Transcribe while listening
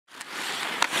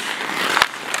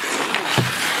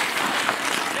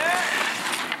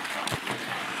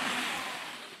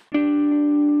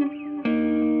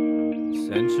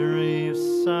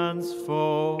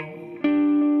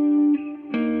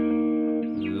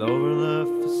lower the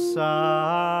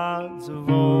facades of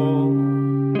old.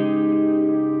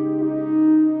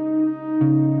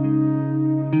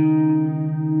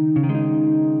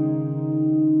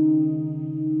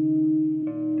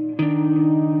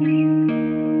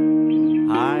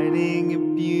 Hiding your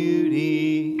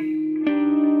beauty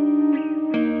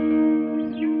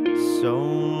so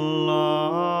long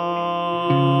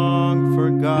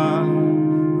forgot,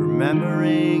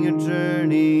 remembering a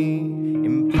journey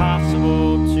impossible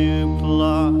to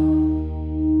plot.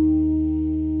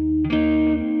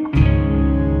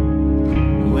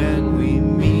 When we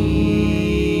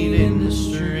meet in the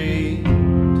street,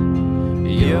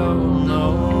 you'll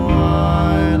know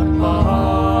why the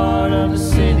part of the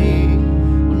city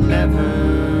will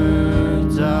never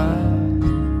die.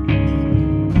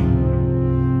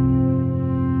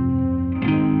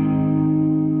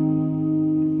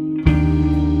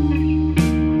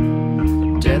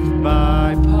 Death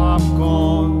by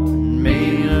popcorn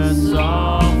made us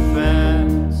all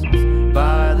fans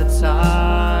by the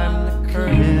time the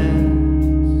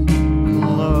curtains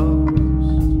closed.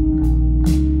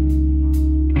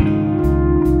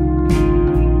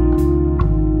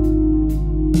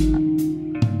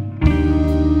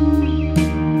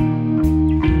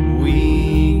 We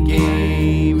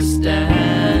gave a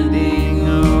standing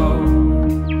O,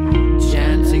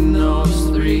 chanting those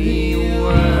three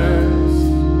words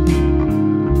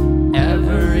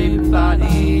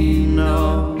everybody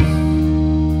knows.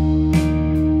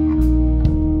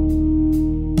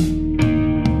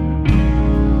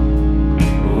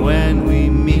 When we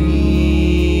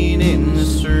meet in the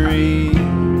street,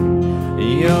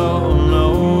 you'll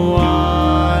know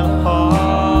why the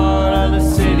heart of the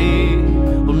city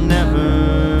will never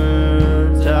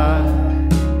die.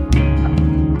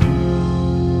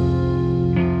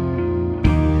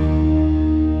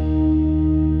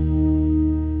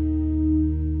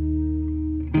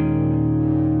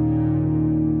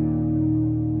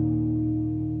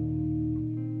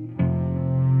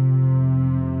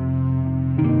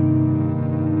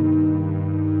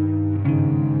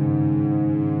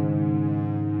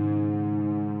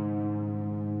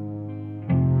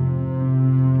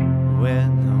 When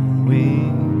the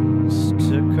wings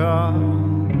took off,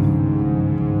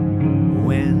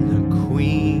 when the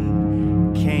queen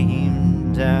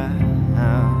came down,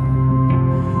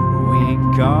 we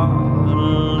got a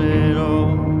little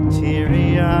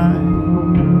teary-eyed.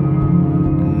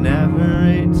 And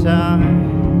every time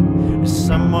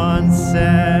someone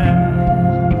said